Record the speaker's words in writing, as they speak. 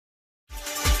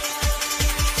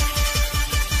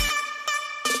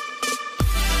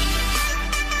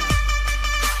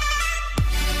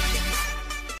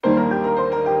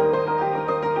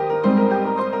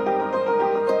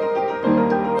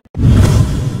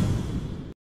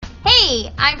Hey,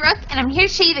 I'm Brooke, and I'm here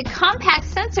to show you the compact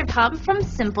sensor pump from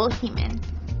simplehuman.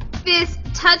 This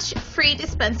touch-free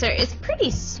dispenser is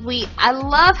pretty sweet. I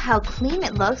love how clean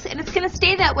it looks, and it's going to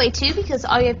stay that way too because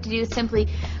all you have to do is simply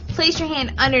place your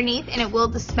hand underneath and it will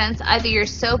dispense either your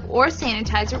soap or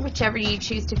sanitizer, whichever you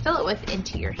choose to fill it with,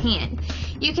 into your hand.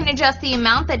 You can adjust the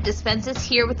amount that dispenses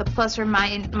here with the plus or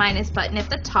minus button at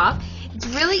the top. It's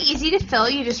really easy to fill.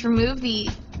 You just remove the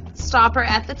stopper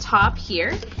at the top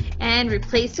here and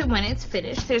replace it when it's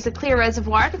finished. There's a clear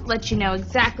reservoir to let you know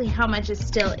exactly how much is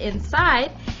still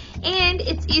inside, and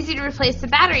it's easy to replace the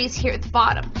batteries here at the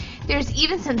bottom. There's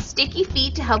even some sticky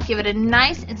feet to help give it a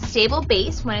nice and stable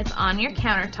base when it's on your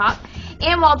countertop,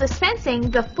 and while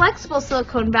dispensing, the flexible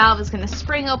silicone valve is going to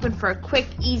spring open for a quick,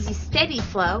 easy, steady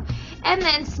flow and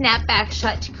then snap back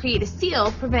shut to create a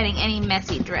seal, preventing any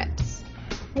messy drips.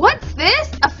 What's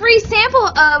this? A free sample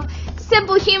of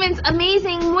simplehuman's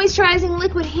amazing moisturizing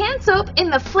liquid hand soap in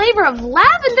the flavor of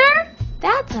lavender?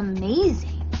 That's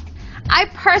amazing. I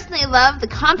personally love the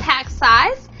compact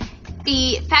size,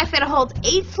 the fact that it holds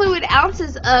 8 fluid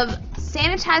ounces of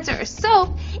sanitizer or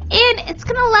soap, and it's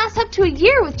going to last up to a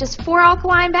year with just 4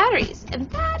 alkaline batteries. And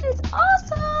that is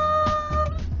awesome!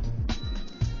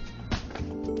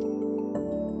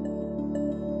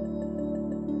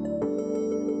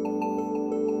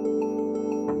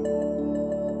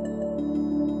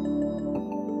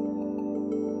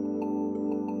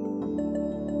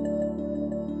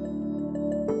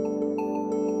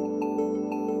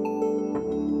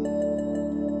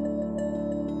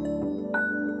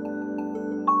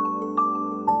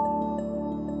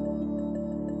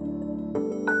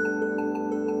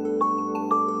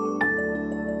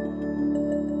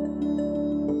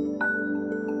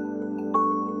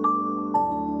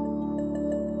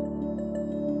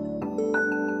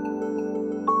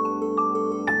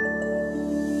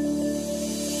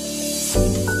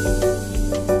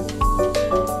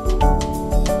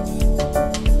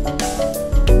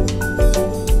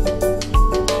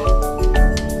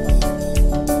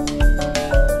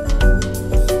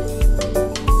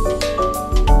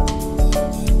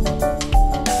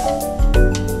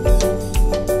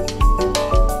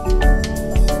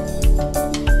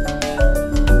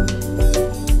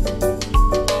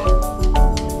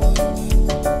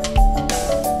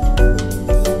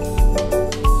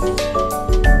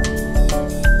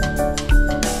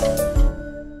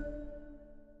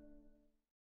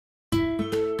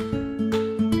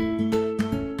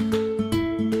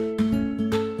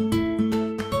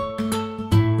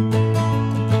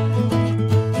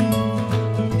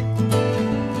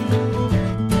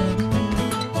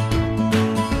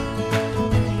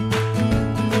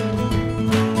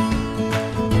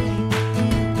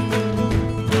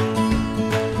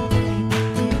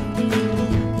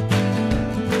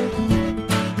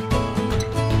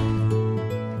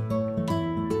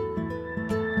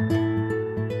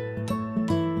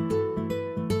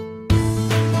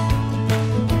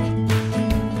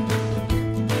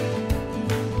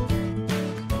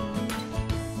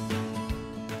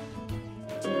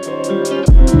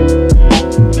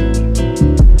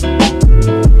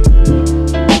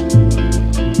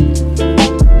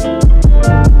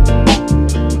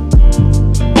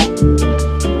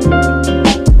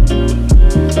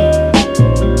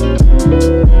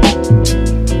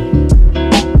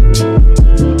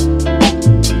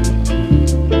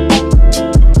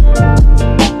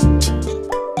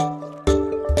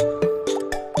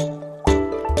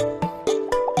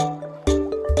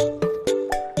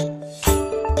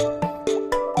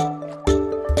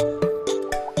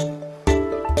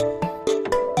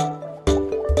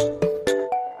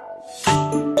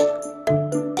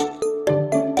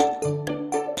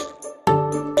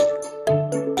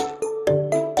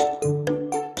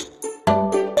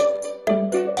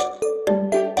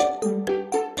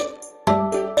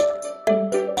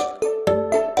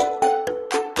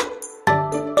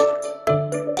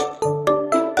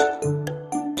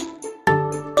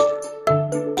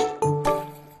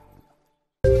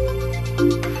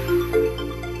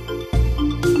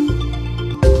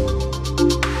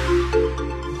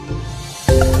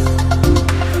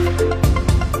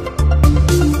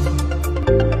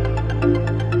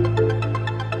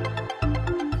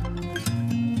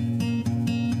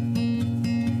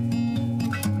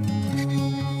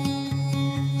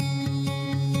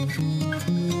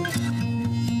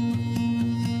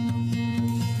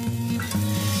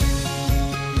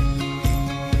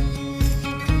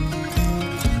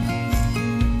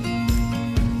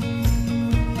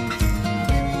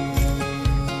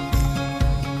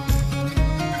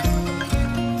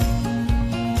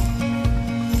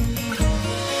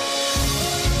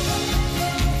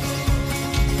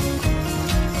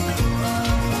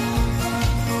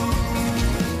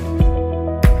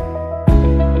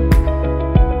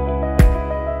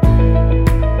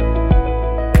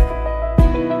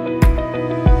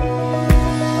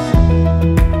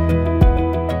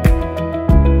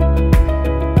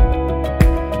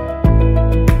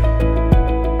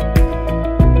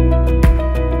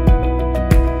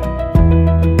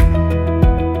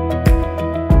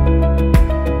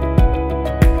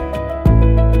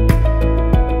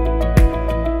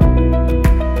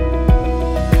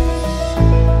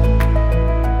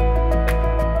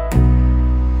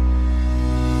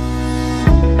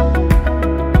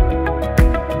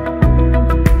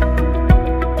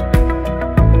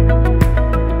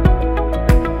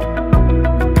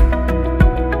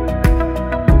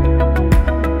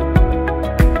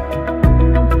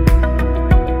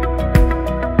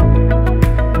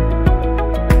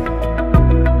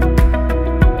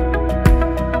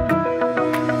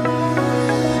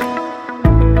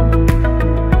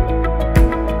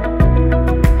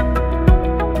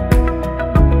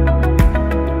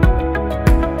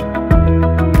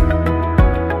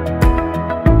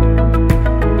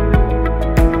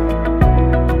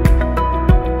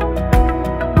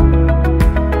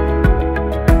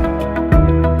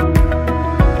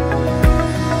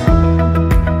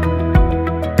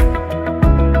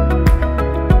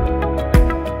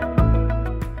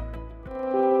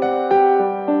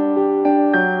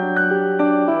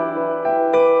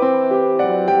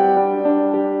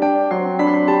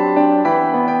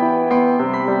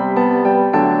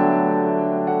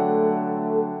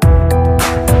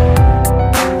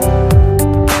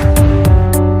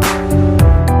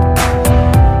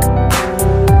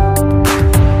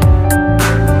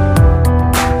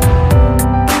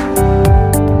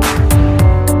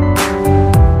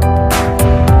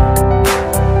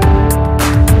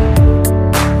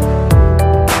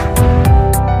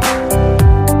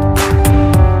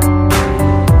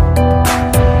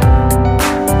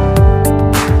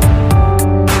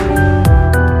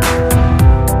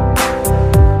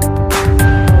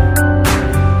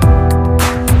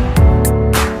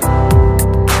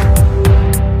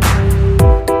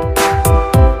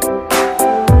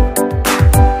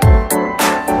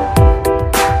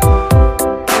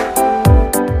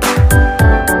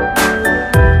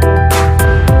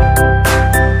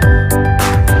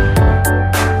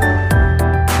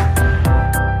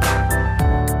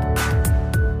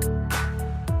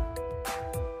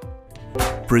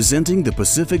 Presenting the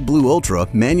Pacific Blue Ultra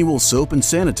Manual Soap and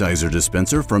Sanitizer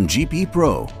Dispenser from GP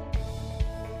Pro.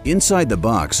 Inside the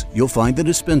box, you'll find the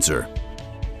dispenser,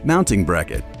 mounting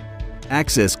bracket,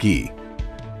 access key,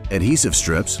 adhesive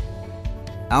strips,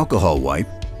 alcohol wipe,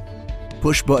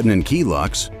 push button and key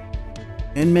locks,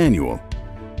 and manual.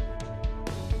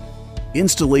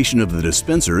 Installation of the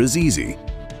dispenser is easy.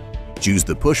 Choose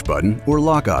the push button or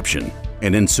lock option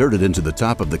and insert it into the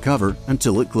top of the cover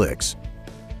until it clicks.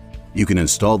 You can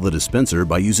install the dispenser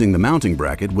by using the mounting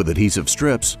bracket with adhesive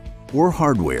strips or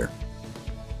hardware.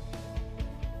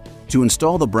 To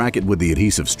install the bracket with the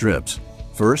adhesive strips,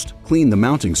 first clean the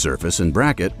mounting surface and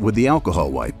bracket with the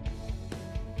alcohol wipe.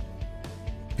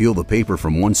 Peel the paper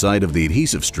from one side of the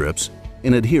adhesive strips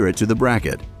and adhere it to the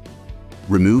bracket.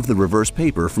 Remove the reverse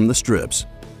paper from the strips.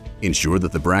 Ensure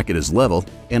that the bracket is level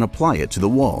and apply it to the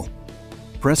wall.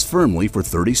 Press firmly for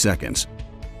 30 seconds.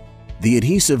 The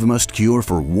adhesive must cure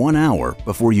for 1 hour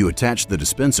before you attach the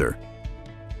dispenser.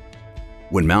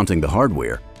 When mounting the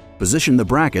hardware, position the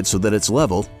bracket so that it's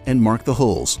level and mark the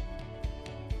holes.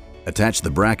 Attach the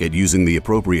bracket using the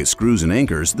appropriate screws and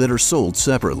anchors that are sold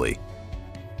separately.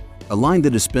 Align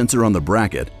the dispenser on the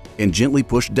bracket and gently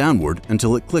push downward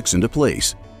until it clicks into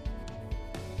place.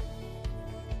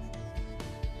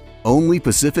 Only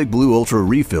Pacific Blue Ultra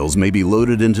refills may be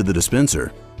loaded into the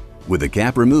dispenser. With the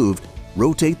cap removed,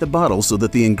 rotate the bottle so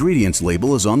that the ingredients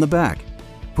label is on the back.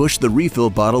 Push the refill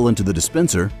bottle into the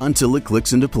dispenser until it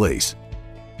clicks into place.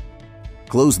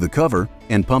 Close the cover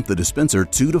and pump the dispenser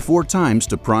 2 to 4 times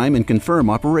to prime and confirm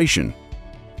operation.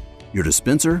 Your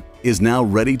dispenser is now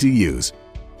ready to use.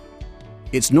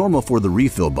 It's normal for the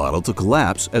refill bottle to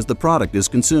collapse as the product is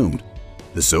consumed.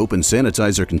 The soap and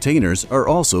sanitizer containers are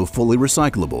also fully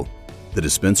recyclable. The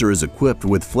dispenser is equipped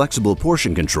with flexible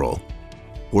portion control.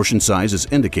 Portion size is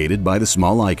indicated by the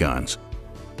small icons.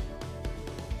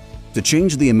 To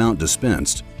change the amount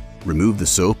dispensed, remove the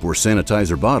soap or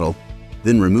sanitizer bottle,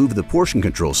 then remove the portion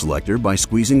control selector by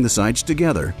squeezing the sides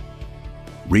together.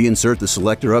 Reinsert the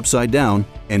selector upside down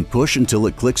and push until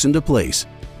it clicks into place.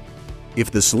 If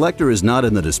the selector is not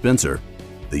in the dispenser,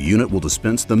 the unit will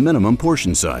dispense the minimum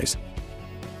portion size.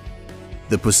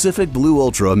 The Pacific Blue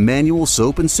Ultra Manual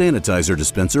Soap and Sanitizer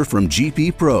Dispenser from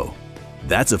GP Pro.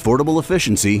 That's affordable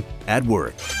efficiency at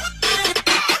work.